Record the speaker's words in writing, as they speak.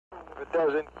it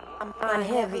doesn't. I'm on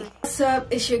heavy. What's up?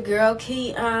 It's your girl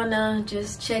Kiana,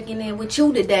 just checking in with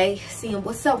you today, seeing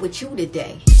what's up with you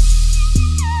today.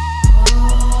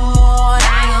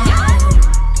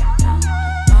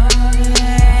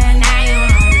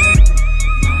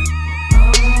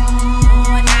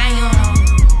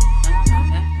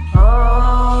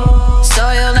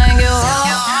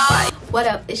 What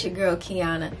up? It's your girl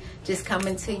Kiana, just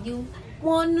coming to you.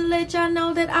 Want to let y'all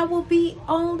know that I will be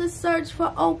on the search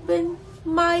for open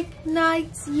mic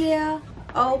nights. Yeah,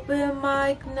 open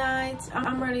mic nights.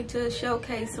 I'm ready to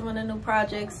showcase some of the new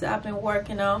projects I've been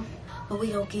working on. But we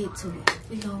gonna get to it.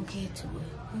 We gonna get to it.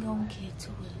 We gonna get to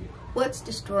it. What's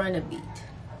destroying a beat?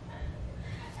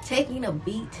 Taking a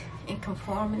beat and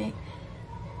conforming it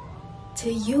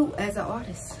to you as an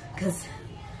artist. Cause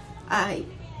I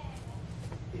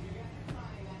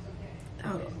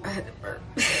had to burp.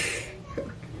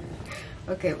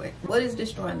 Okay, wait. What is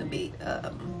destroying the beat?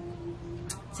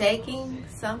 Taking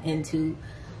something to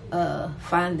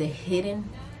find the hidden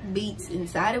beats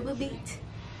inside of a beat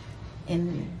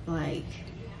and like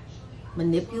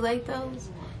manipulate those,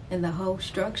 and the whole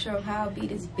structure of how a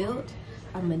beat is built.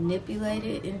 I manipulate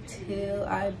it until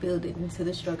I build it into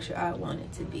the structure I want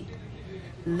it to be.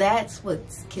 That's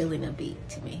what's killing a beat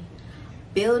to me.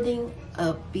 Building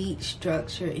a beat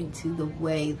structure into the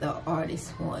way the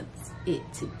artist wants it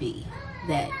to be.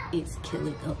 That is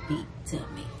killing a beat to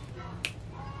me.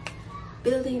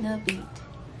 Building a beat.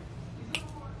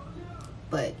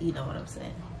 But you know what I'm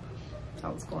saying. I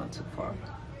was going too far.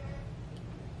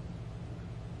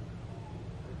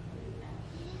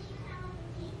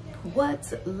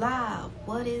 What's live?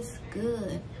 What is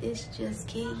good? It's just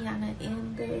Kiana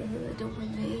in the hood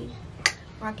doing me.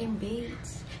 Rocking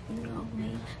beats, you know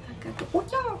me. I got the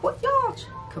what y'all?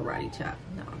 Karate chop.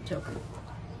 No, I'm joking.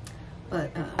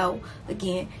 But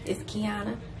again, it's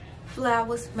Kiana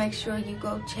Flowers. Make sure you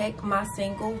go check my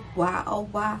single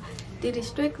Y-O-Y. Did it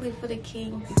strictly for the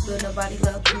king. Because nobody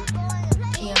loves you.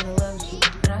 Kiana loves you,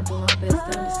 and I do my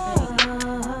best to understand at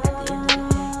the end of the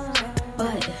day.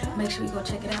 But make sure you go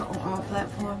check it out on all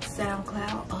platforms: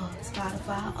 SoundCloud,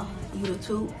 Spotify,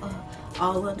 YouTube,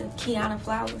 all under Kiana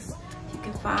Flowers. You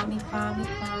can find me.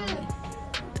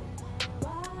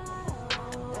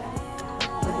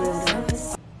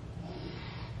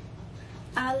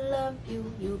 I love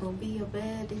you. You gonna be a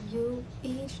better you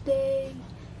each day.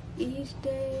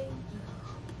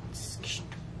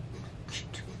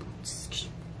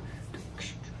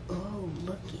 Oh,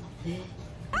 look at that.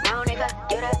 No nigga,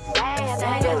 you the same.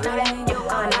 Niggas know that you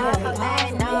gon' love a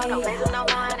bad no. Don't listen to no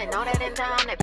one and know that in time.